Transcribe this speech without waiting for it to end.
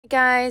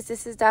guys,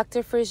 this is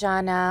Dr.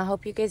 Farjana.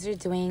 Hope you guys are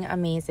doing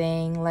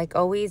amazing. Like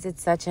always,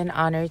 it's such an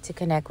honor to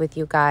connect with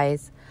you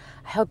guys.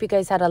 I hope you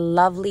guys had a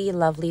lovely,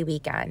 lovely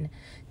weekend.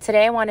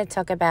 Today, I want to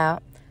talk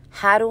about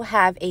how to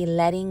have a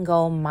letting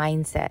go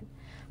mindset.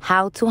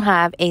 How to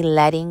have a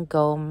letting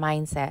go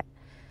mindset.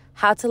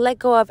 How to let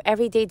go of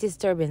everyday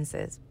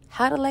disturbances.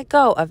 How to let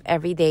go of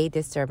everyday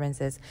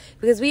disturbances.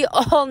 Because we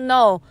all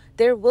know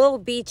there will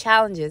be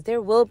challenges.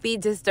 There will be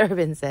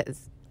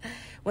disturbances.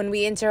 When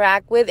we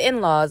interact with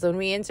in-laws, when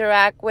we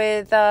interact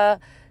with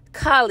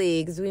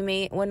colleagues,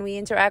 when we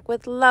interact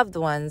with loved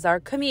ones, our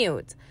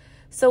commute.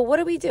 So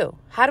what do?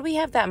 How do we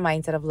have that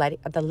mindset of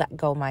the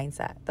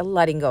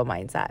letting go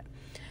mindset?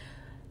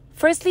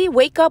 Firstly,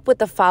 wake up with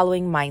the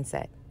following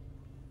mindset.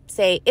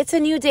 Say, it's a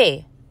new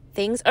day.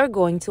 Things are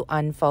going to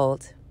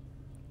unfold.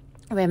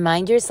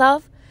 Remind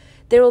yourself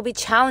there will be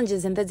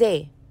challenges in the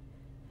day.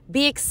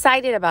 Be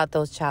excited about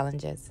those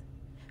challenges.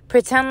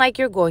 Pretend like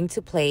you're going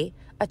to play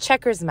a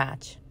checkers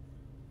match.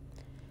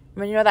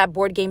 When you know that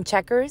board game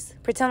checkers,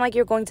 pretend like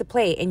you're going to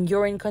play and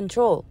you're in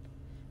control,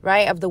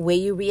 right? Of the way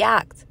you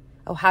react,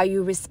 of how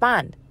you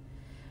respond.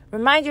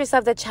 Remind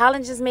yourself that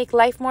challenges make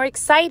life more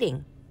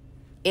exciting.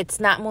 It's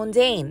not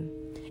mundane.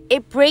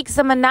 It breaks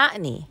the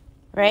monotony,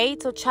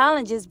 right? So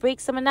challenges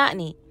break the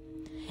monotony.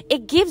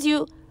 It gives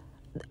you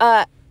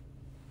a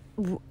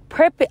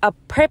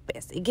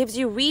purpose. It gives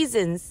you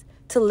reasons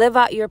to live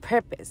out your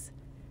purpose.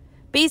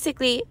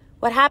 Basically,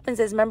 what happens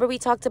is, remember we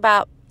talked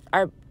about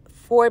our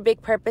 4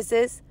 big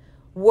purposes?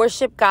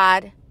 Worship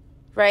God,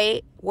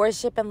 right?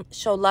 Worship and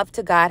show love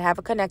to God. Have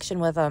a connection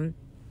with Him.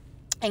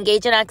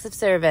 Engage in acts of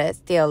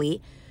service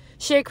daily.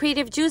 Share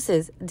creative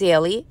juices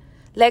daily.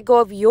 Let go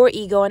of your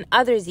ego and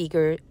others'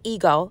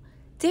 ego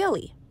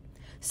daily.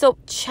 So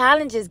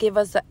challenges give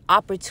us the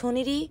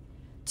opportunity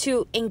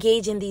to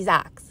engage in these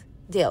acts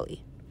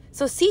daily.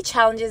 So see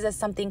challenges as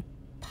something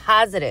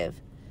positive,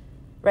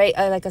 right?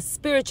 Like a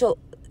spiritual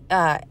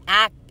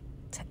act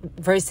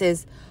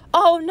versus,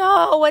 oh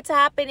no, what's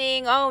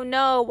happening? Oh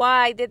no,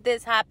 why did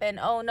this happen?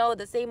 Oh no,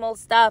 the same old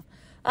stuff.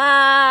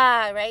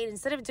 Right?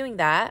 Instead of doing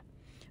that,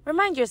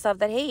 remind yourself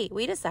that, hey,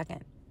 wait a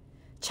second.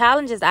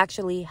 Challenges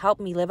actually help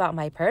me live out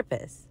my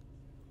purpose.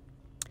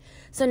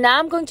 So now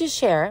I'm going to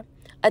share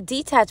a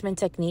detachment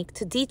technique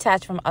to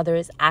detach from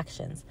others'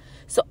 actions.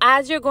 So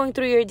as you're going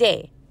through your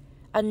day,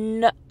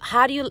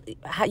 how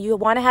you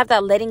want to have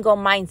that letting go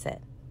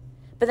mindset.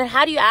 But then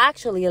how do you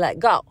actually let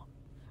go?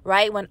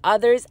 Right? When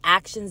others'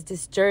 actions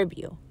disturb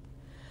you.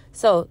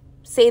 So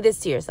say this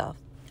to yourself.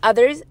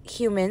 Others,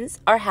 humans,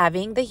 are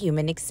having the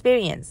human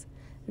experience.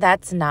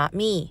 That's not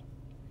me.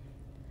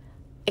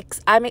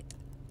 I'm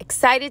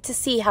excited to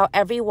see how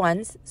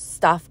everyone's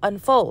stuff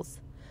unfolds.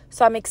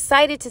 So I'm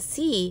excited to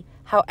see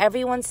how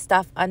everyone's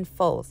stuff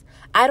unfolds.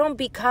 I don't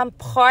become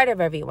part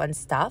of everyone's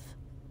stuff.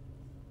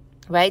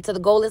 Right? So the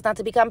goal is not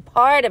to become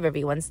part of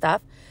everyone's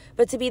stuff,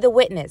 but to be the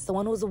witness, the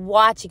one who's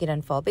watching it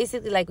unfold.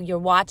 Basically, like you're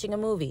watching a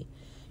movie.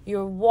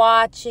 You're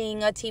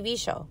watching a TV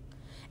show.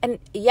 And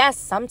yes,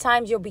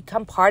 sometimes you'll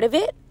become part of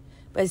it.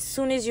 But as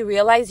soon as you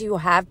realize you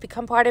have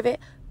become part of it,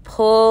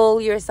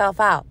 pull yourself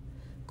out.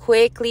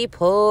 Quickly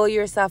pull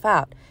yourself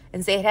out.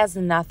 And say, it has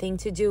nothing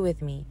to do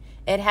with me.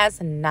 It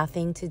has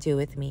nothing to do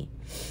with me.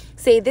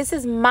 Say, this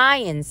is my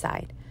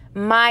inside,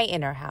 my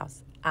inner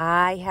house.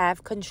 I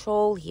have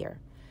control here.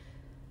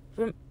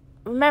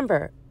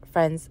 Remember,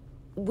 friends,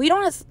 we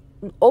don't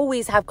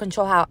always have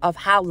control of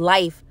how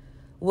life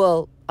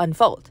will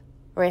unfold.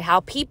 Right, how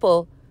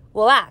people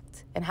will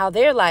act and how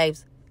their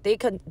lives they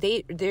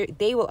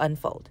will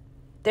unfold.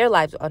 Their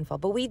lives will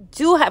unfold. But we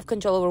do have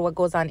control over what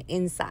goes on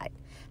inside,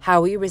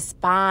 how we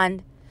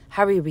respond,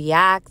 how we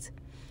react.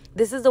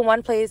 This is the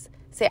one place,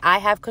 say, I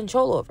have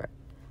control over.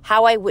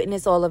 How I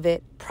witness all of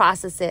it,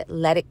 process it,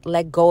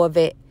 let go of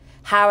it.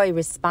 How I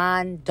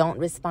respond, don't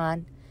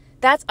respond.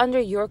 That's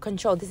under your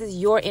control. This is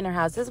your inner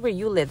house. This is where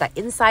you live. That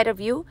inside of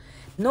you,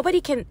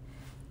 nobody can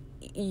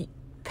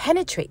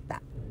penetrate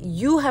that.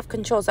 You have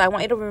control. So I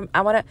want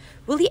to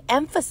really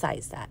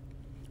emphasize that.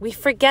 We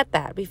forget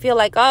that. We feel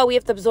like, oh, we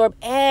have to absorb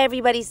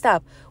everybody's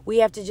stuff. We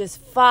have to just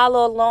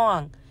follow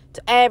along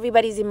to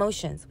everybody's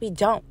emotions. We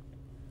don't,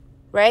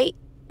 right?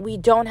 We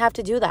don't have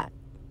to do that.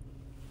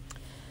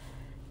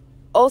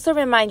 Also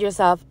remind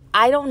yourself,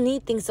 I don't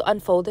need things to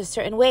unfold a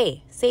certain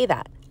way. Say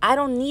that. I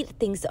don't need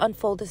things to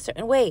unfold a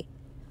certain way.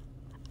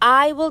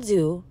 I will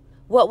do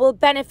what will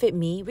benefit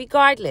me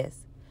regardless.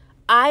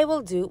 I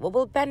will do what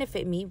will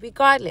benefit me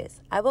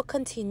regardless. I will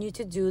continue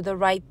to do the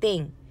right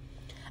thing.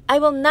 I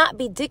will not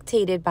be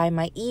dictated by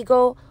my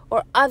ego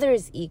or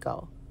others'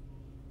 ego.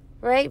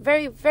 Right?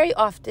 Very, very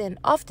often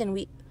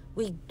we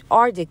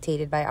are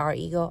dictated by our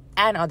ego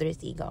and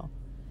others' ego.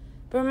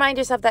 But remind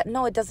yourself that,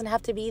 no, it doesn't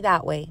have to be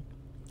that way.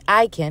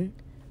 I can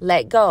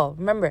let go.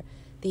 Remember,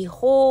 the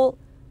whole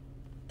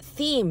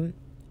theme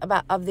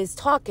of this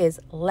talk is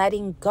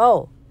letting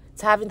go.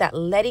 It's having that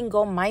letting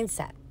go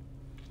mindset.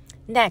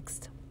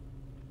 Next,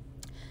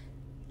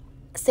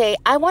 say,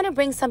 I want to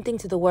bring something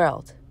to the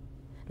world.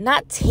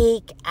 Not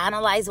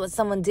analyze what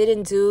someone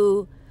didn't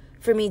do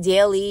for me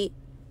daily.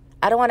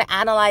 I don't want to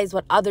analyze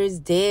what others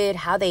did,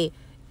 how they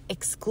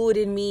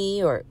excluded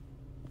me, or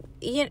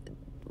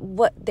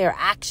what their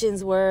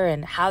actions were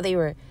and how they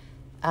were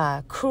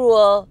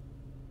cruel,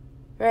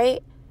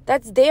 right?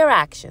 That's their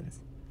actions,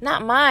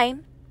 not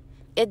mine.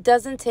 It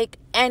doesn't take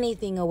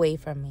anything away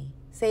from me.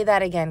 Say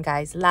that again,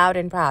 guys, loud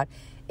and proud.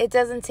 It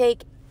doesn't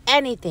take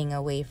anything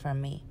away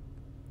from me.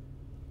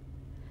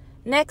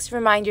 Next,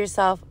 remind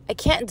yourself, I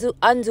can't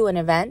undo an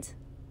event.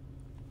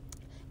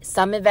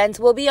 Some events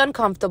will be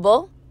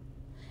uncomfortable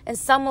and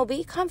some will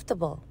be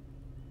comfortable.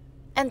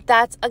 And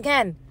that's,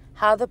 again,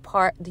 how the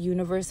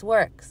universe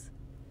works.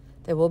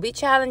 There will be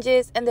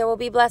challenges and there will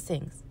be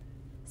blessings.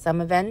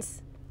 Some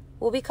events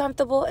will be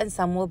comfortable and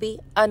some will be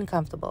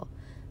uncomfortable,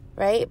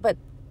 right? But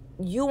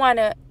you want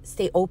to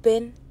stay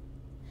open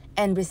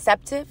and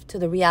receptive to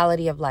the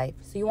reality of life.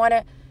 So you want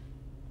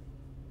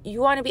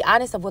to be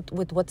honest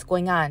with what's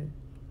going on.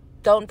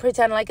 Don't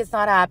pretend like it's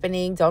not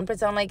happening. Don't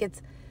pretend like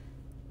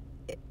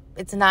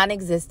it's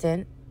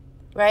non-existent,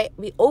 right?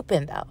 Be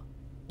open, though.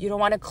 You don't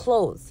want to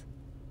close,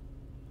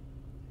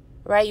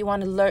 right? You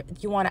want to learn.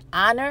 You want to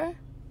honor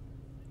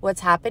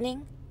what's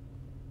happening,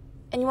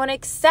 and you want to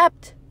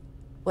accept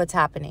what's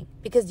happening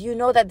because you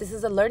know that this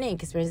is a learning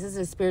experience. This is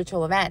a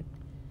spiritual event.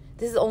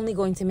 This is only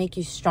going to make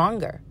you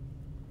stronger.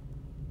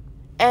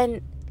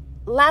 And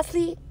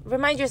lastly,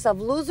 remind yourself,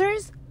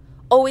 losers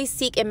always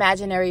seek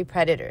imaginary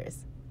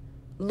predators.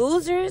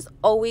 Losers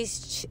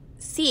always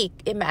seek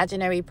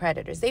imaginary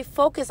predators. They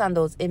focus on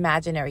those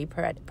imaginary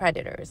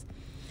predators.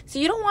 So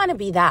you don't want to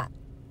be that.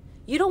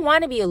 You don't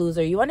want to be a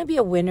loser. You want to be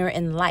a winner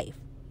in life.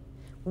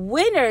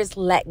 Winners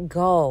let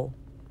go.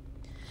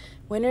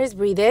 Winners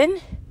breathe in,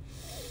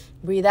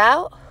 breathe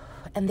out,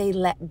 and they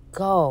let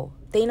go.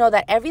 They know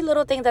that every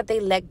little thing that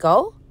they let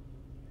go,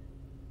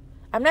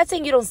 I'm not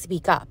saying you don't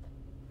speak up,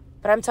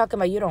 but I'm talking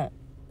about you don't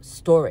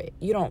store it.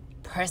 You don't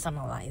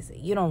personalize it.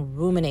 You don't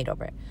ruminate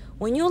over it.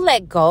 When you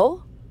let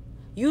go,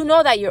 you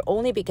know that you're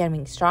only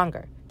becoming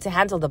stronger to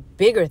handle the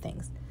bigger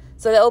things.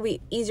 So that will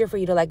be easier for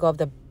you to let go of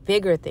the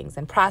bigger things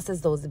and process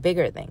those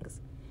bigger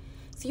things.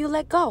 So you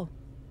let go.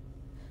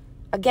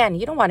 Again,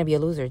 you don't want to be a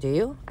loser, do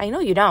you? I know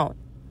you don't.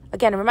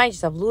 Again, remind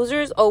yourself,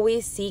 losers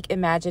always seek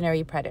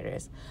imaginary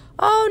predators.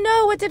 Oh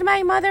no, what did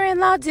my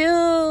mother-in-law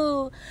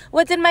do?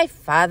 What did my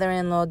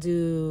father-in-law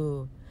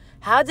do?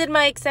 How did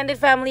my extended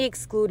family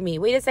exclude me?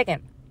 Wait a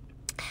second.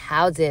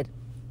 How did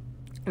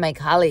my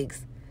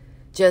colleagues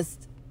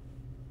just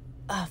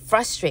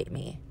frustrate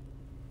me,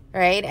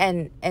 right?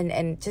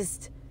 And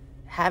just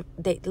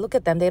they look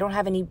at them, they don't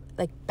have any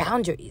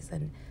boundaries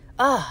and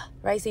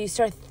right? So you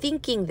start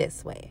thinking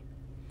this way.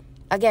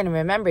 Again,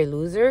 remember,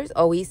 losers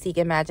always seek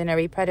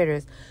imaginary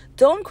predators.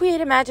 Don't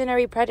create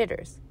imaginary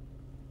predators.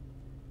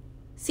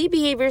 See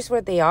behaviors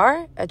where they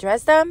are,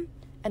 address them,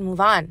 and move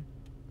on.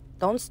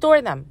 Don't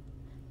store them.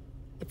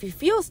 If you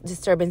feel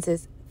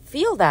disturbances,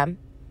 feel them.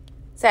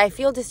 Say, I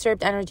feel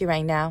disturbed energy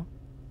right now.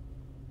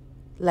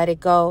 Let it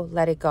go,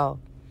 let it go.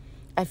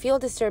 I feel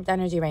disturbed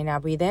energy right now.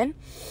 Breathe in,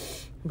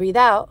 breathe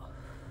out,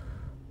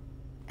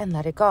 and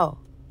let it go.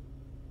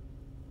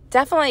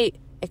 Definitely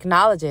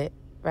acknowledge it,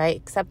 right?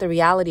 Accept the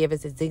reality of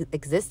its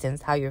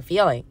existence, how you're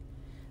feeling.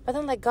 But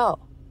then let go,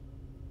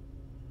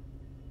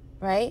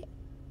 right?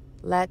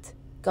 Let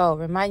go.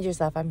 Remind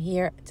yourself, I'm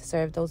here to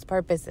serve those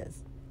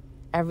purposes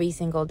every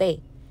single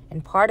day.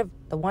 And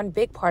the one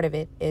big part of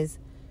it is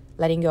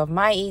letting go of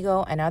my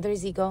ego and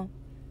others' ego,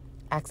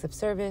 acts of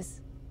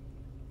service,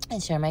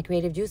 and share my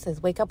creative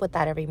juices. Wake up with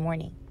that every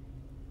morning.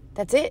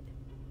 That's it.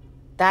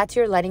 That's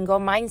your letting go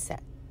mindset.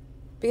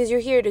 Because you're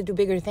here to do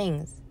bigger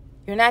things.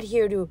 You're not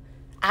here to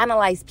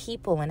analyze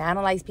people and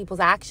analyze people's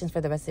actions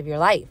for the rest of your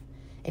life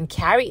and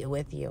carry it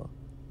with you,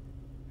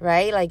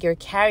 right? Like you're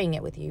carrying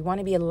it with you. You want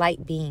to be a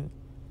light being,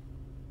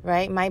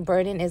 right? My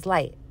burden is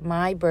light.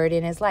 My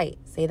burden is light.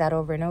 Say that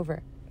over and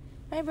over.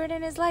 My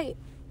burden is light.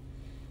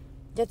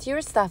 That's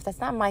your stuff. That's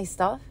not my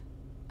stuff.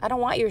 I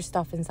don't want your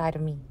stuff inside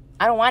of me.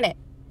 I don't want it.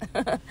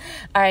 All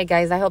right,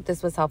 guys. I hope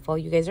this was helpful.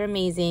 You guys are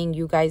amazing.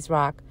 You guys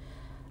rock.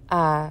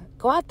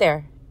 Go out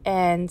there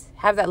and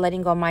have that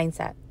letting go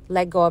mindset.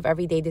 Let go of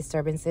everyday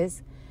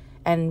disturbances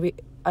and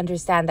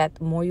understand that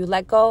the more you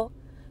let go,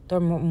 the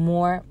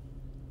more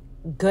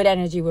good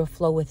energy will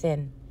flow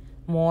within.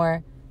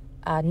 More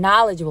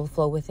knowledge will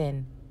flow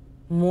within.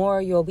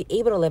 More you'll be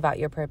able to live out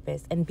your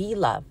purpose and be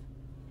love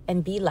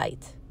and be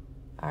light.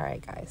 All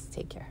right, guys.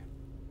 Take care.